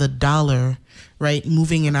power of the dollar, right?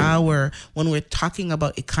 Moving when we're talking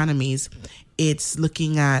about economies, it's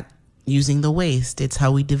looking at using the waste. It's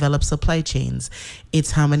how we develop supply chains.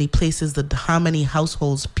 It's how many places, how many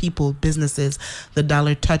households, people, businesses the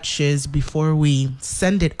dollar touches before we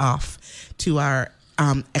send it off to our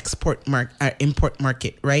import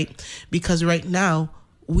market, right? Because right now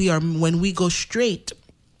when we go straight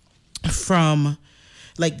from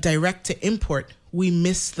direct to import, we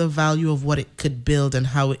miss the value of what it could build and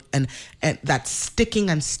how it, and that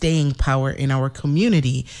sticking and staying power in our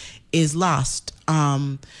community is lost.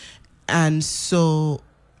 And so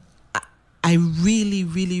I really,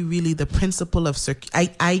 really, really, the principle of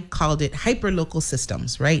I called it hyperlocal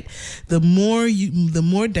systems, right? The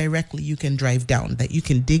more directly you can drive down, that you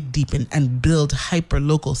can dig deep and build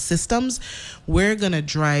hyperlocal systems, we're gonna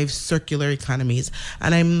drive circular economies.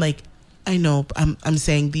 And I'm like, I know I'm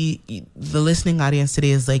saying the listening audience today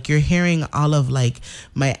is like, you're hearing all of like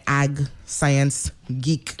my ag science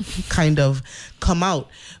geek kind of come out,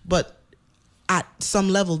 but at some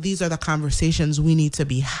level, these are the conversations we need to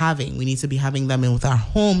be having. We need to be having them with our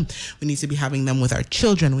home. We need to be having them with our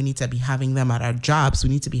children. We need to be having them at our jobs. We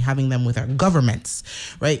need to be having them with our governments,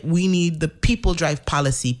 right? We need the people drive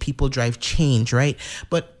policy, people drive change, right?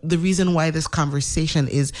 But the reason why this conversation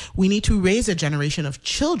is we need to raise a generation of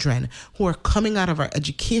children who are coming out of our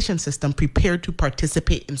education system prepared to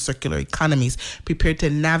participate in circular economies, prepared to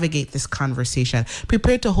navigate this conversation,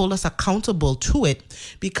 prepared to hold us accountable to it,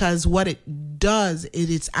 because what it does,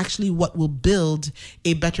 it's actually what will build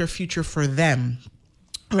a better future for them,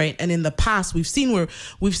 right? And in the past, we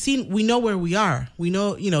know where we are. We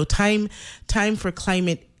know, time for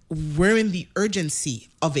climate. We're in the urgency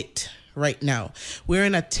of it right now. We're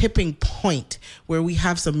in a tipping point where we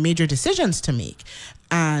have some major decisions to make,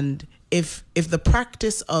 and if the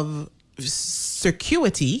practice of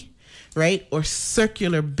circuity, right, or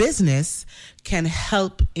circular business can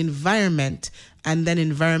help environment, and then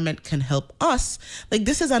environment can help us. Like,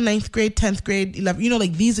 this is our 9th grade, 10th grade, 11th,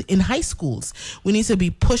 like these in high schools. We need to be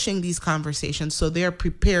pushing these conversations so they're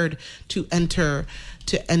prepared to enter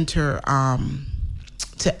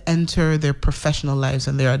their professional lives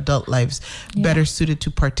and their adult lives better suited to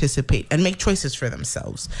participate and make choices for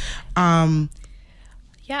themselves.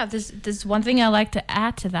 There's one thing I like to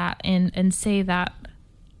add to that and say that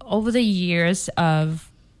over the years of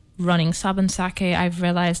running Sabon Sake, I've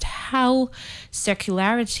realized how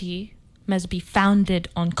circularity must be founded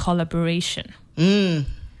on collaboration.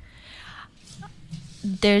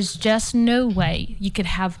 There's just no way you could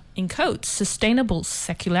have, in quotes, sustainable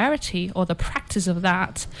circularity or the practice of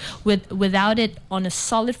that without it on a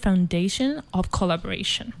solid foundation of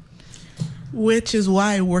collaboration. Which is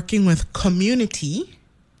why working with community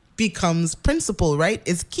becomes principle, right?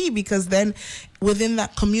 It's key, because then within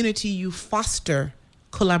that community you foster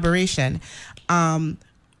collaboration. That's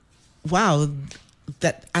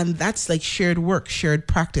like shared work, shared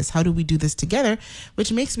practice. How do we do this together?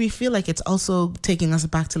 Which makes me feel like it's also taking us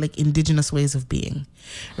back to like indigenous ways of being,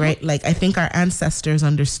 right? Like, I think our ancestors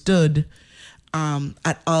understood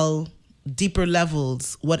at all deeper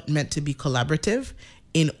levels what it meant to be collaborative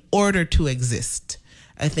in order to exist.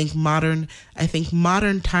 I think modern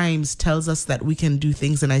times tells us that we can do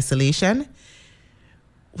things in isolation,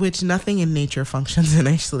 which nothing in nature functions in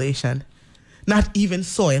isolation. Not even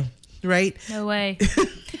soil, right? No way.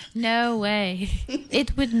 No way.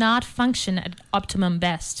 It would not function at optimum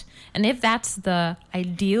best. And if that's the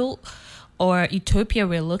ideal or utopia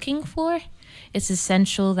we're looking for, it's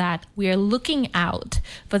essential that we are looking out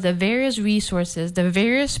for the various resources, the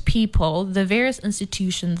various people, the various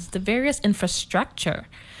institutions, the various infrastructure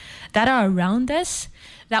that are around us,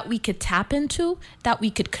 that we could tap into, that we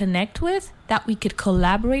could connect with, that we could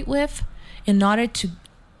collaborate with in order to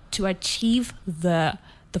achieve the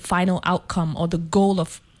final outcome or the goal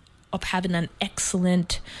of having an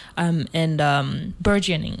excellent and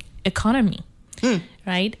burgeoning economy,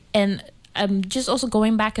 right? And just also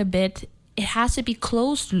going back a bit, it has to be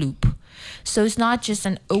closed loop. So it's not just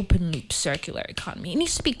an open loop circular economy. It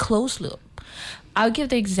needs to be closed loop. I'll give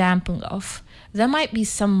the example of, there might be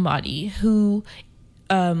somebody who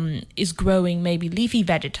is growing maybe leafy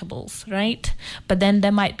vegetables, right? But then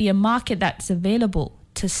there might be a market that's available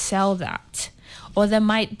to sell that. Or there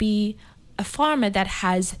might be a farmer that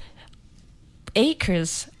has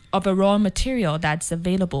acres of a raw material that's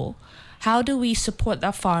available. How do we support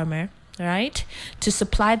that farmer, right, to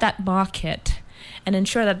supply that market and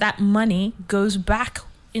ensure that that money goes back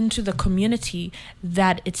into the community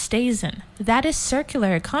that it stays in? That is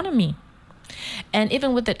circular economy. And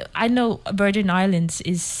even with it, I know Virgin Islands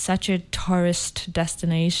is such a tourist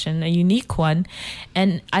destination, a unique one.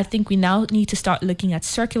 And I think we now need to start looking at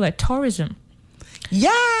circular tourism.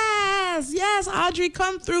 Yes, Audrey,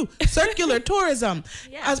 come through. Circular tourism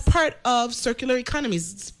as part of circular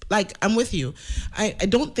economies. Like, I'm with you. I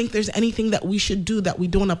don't think there's anything that we should do that we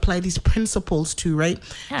don't apply these principles to, right?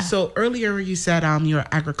 Yeah. So earlier you said you're an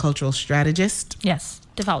agricultural strategist. Yes,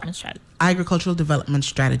 development strategist. Agricultural development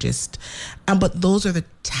strategist. But those are the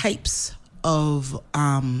types of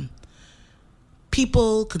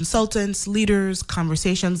people, consultants, leaders,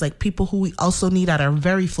 conversations, like people who we also need at our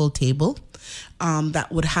very full table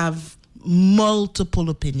that would have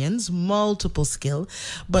multiple opinions, multiple skill.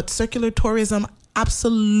 But circular tourism,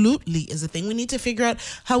 absolutely is a thing. We need to figure out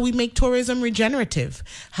how we make tourism regenerative.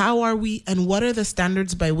 How are we, and what are the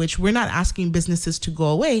standards by which we're not asking businesses to go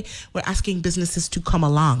away, we're asking businesses to come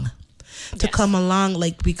along. To come along,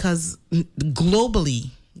 like, because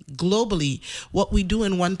globally, what we do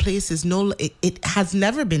in one place is it has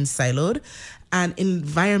never been siloed, and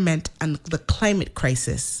environment and the climate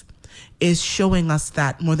crisis is showing us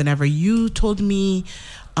that more than ever. You told me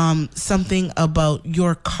something about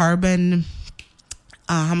your carbon,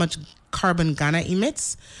 how much carbon Ghana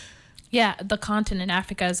emits. Yeah, the continent,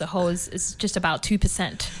 Africa as a whole, is just about 2%.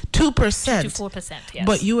 2%. 2 to 4%, yes.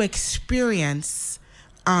 But you experience,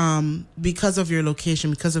 because of your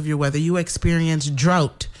location, because of your weather, you experience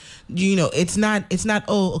drought. You know, it's not,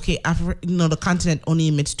 the continent only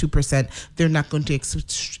emits 2%. They're not going to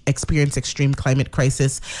experience extreme climate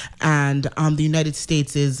crisis. And the United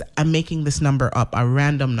States is, I'm making this number up, a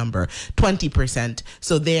random number, 20%.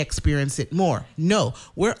 So they experience it more. No,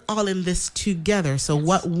 we're all in this together. So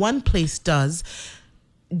what one place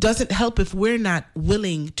doesn't help if we're not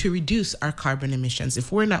willing to reduce our carbon emissions,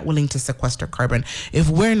 if we're not willing to sequester carbon, if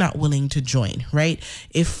we're not willing to join, right?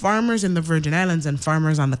 If farmers in the Virgin Islands and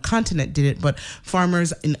farmers on the continent did it, but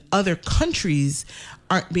farmers in other countries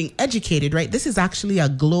aren't being educated, right? This is actually a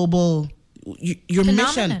global, your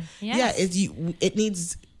phenomenon. mission. Yes. Yeah,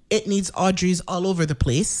 it needs Audreys all over the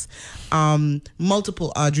place,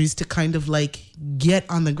 multiple Audreys to kind of like get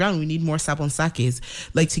on the ground. We need more Sabon Sakes,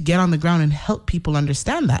 like to get on the ground and help people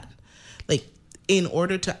understand that, like in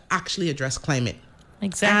order to actually address climate.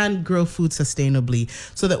 Exactly. And grow food sustainably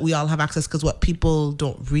so that we all have access. Because what people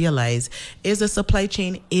don't realize is the supply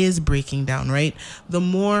chain is breaking down, right? The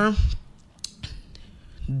more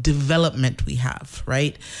development we have,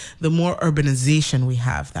 right? The more urbanization we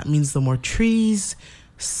have. That means the more trees,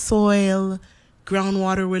 soil,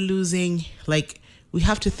 groundwater we're losing. Like, we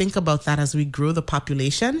have to think about that as we grow the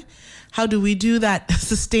population. How do we do that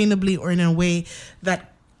sustainably or in a way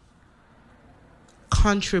that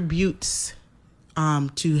contributes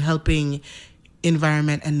to helping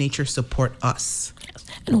environment and nature support us?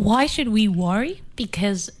 And why should we worry?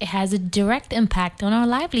 Because it has a direct impact on our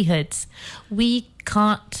livelihoods. We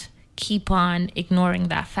can't keep on ignoring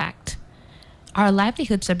that fact. Our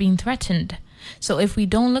livelihoods are being threatened. So if we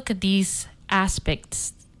don't look at these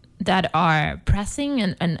aspects that are pressing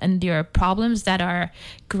and there are problems that are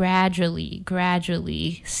gradually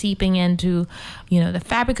seeping into, the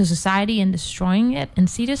fabric of society and destroying it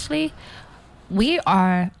insidiously, we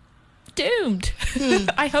are doomed.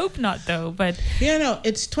 I hope not, though. But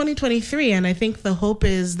it's 2023, and I think the hope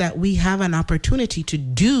is that we have an opportunity to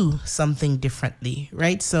do something differently,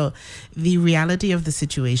 right? So the reality of the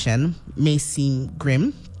situation may seem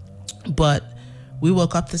grim, but we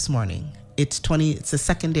woke up this morning. It's the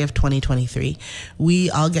second day of 2023. We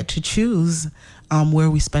all get to choose where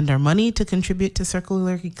we spend our money to contribute to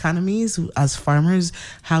circular economies as farmers,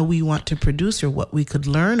 how we want to produce or what we could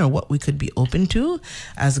learn or what we could be open to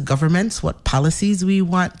as governments, what policies we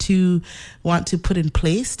want to put in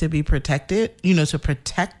place to be protected, to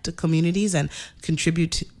protect the communities and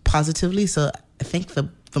contribute positively. So I think the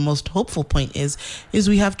most hopeful point is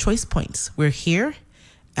we have choice points. We're here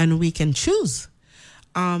and we can choose.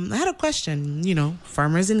 I had a question,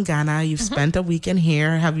 farmers in Ghana, you've spent a weekend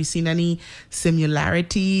here. Have you seen any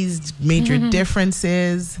similarities, major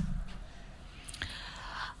differences?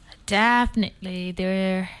 Definitely.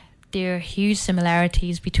 There are huge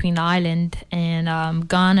similarities between the island and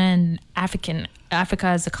Ghana and Africa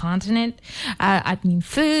as a continent. I mean,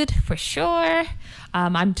 food, for sure.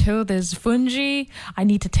 I'm told there's fungi. I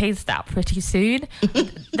need to taste that pretty soon.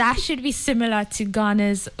 That should be similar to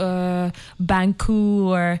Ghana's banku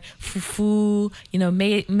or fufu,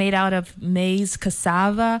 made out of maize,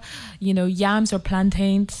 cassava, yams or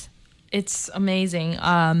plantains. It's amazing.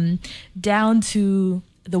 Down to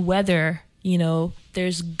the weather,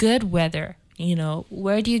 there's good weather.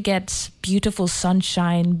 Where do you get beautiful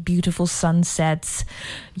sunshine, beautiful sunsets,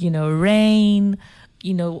 rain,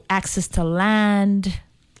 access to land?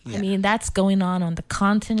 Yeah. I mean, that's going on the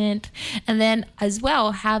continent. And then as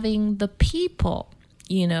well, having the people,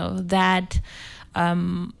 that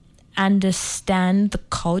understand the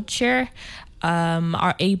culture,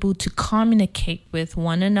 are able to communicate with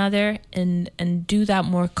one another and do that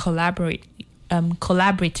more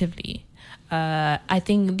collaboratively. I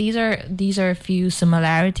think these are a few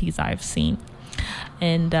similarities I've seen,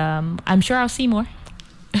 and I'm sure I'll see more.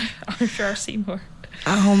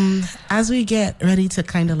 As we get ready to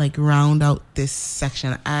kind of like round out this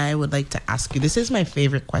section, I would like to ask you, this is my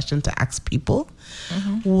favorite question to ask people.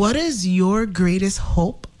 What is your greatest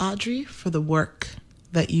hope, Audrey, for the work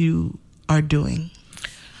that you are doing?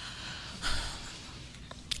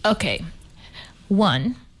 Okay.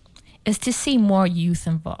 One is to see more youth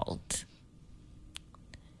involved.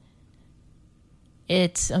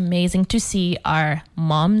 It's amazing to see our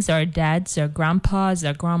moms, our dads, our grandpas,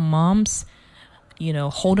 our grandmoms,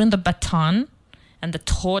 holding the baton and the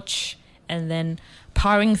torch and then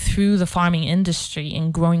powering through the farming industry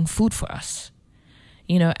and growing food for us.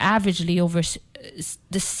 Averagely over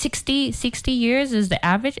the 60 years is the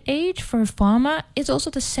average age for a farmer. It's also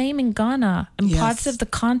the same in Ghana and parts of the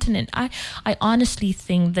continent. I honestly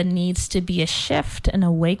think there needs to be a shift, an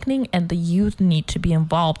awakening, and the youth need to be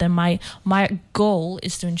involved. And my goal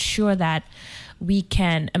is to ensure that we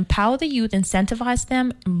can empower the youth, incentivize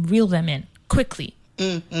them, and reel them in quickly.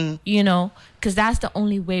 Because that's the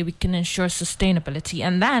only way we can ensure sustainability.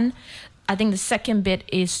 And then I think the second bit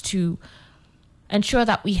is to ensure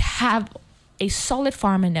that we have a solid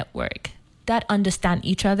farmer network that understand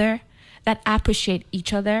each other, that appreciate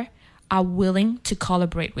each other, are willing to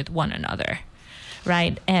collaborate with one another,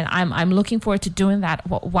 right? And I'm looking forward to doing that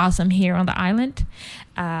whilst I'm here on the island.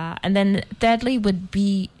 And then thirdly would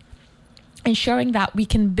be ensuring that we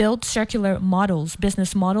can build circular models,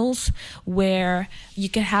 business models, where you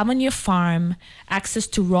can have on your farm access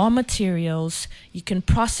to raw materials, you can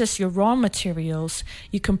process your raw materials,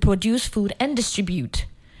 you can produce food and distribute.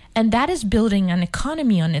 And that is building an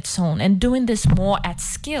economy on its own and doing this more at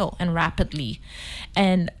scale and rapidly.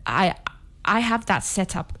 And I have that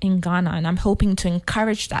set up in Ghana, and I'm hoping to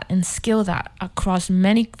encourage that and scale that across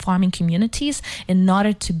many farming communities in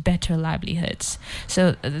order to better livelihoods.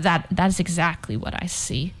 So that's exactly what I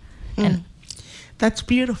see. And that's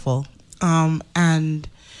beautiful. And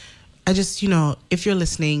I just, if you're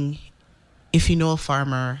listening, if you know a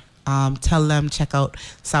farmer, tell them, check out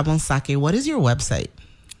Sabon Sake. What is your website?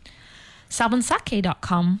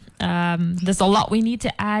 sabonsake.com. There's a lot we need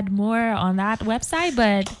to add more on that website,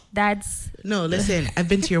 but that's... No, listen, I've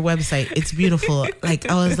been to your website. It's beautiful. I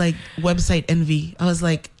was like, website envy. I was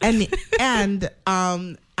like, and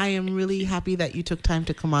I am really happy that you took time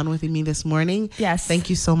to come on with me this morning. Yes. Thank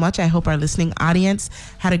you so much. I hope our listening audience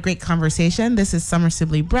had a great conversation. This is Summer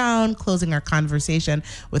Sibley Brown closing our conversation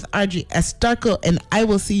with Audrey S. Darko, and I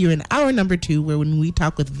will see you in hour number 2 when we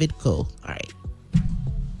talk with Vidco. All right.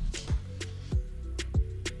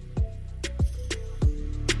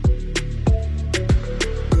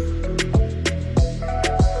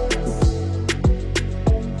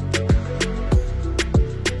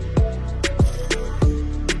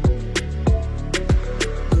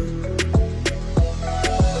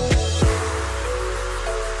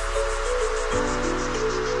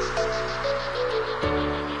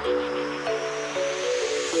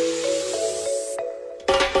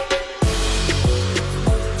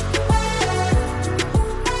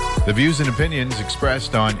 The views and opinions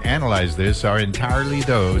expressed on Analyze This are entirely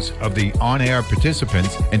those of the on-air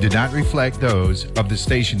participants and do not reflect those of the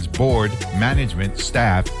station's board, management,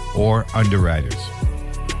 staff, or underwriters.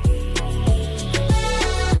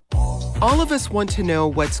 All of us want to know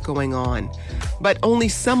what's going on, but only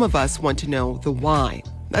some of us want to know the why.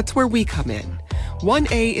 That's where we come in.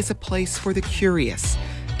 1A is a place for the curious.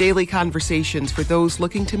 Daily conversations for those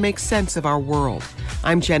looking to make sense of our world.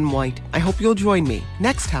 I'm Jen White. I hope you'll join me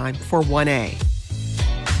next time for 1A.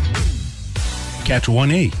 Catch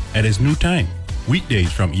 1A at its new time,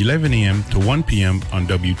 weekdays from 11 a.m. to 1 p.m. on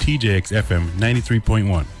WTJX FM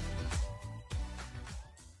 93.1.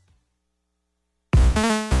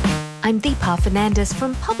 I'm Deepa Fernandez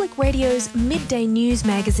from Public Radio's midday news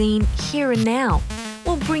magazine, Here and Now.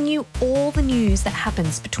 We'll bring you all the news that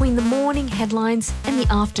happens between the morning headlines and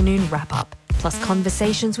the afternoon wrap-up, plus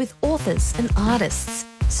conversations with authors and artists,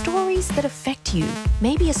 stories that affect you,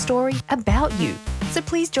 maybe a story about you. So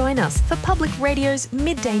please join us for Public Radio's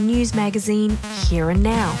midday news magazine, Here and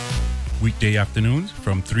Now. Weekday afternoons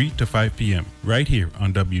from 3 to 5 p.m. right here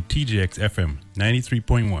on WTJX FM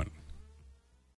 93.1.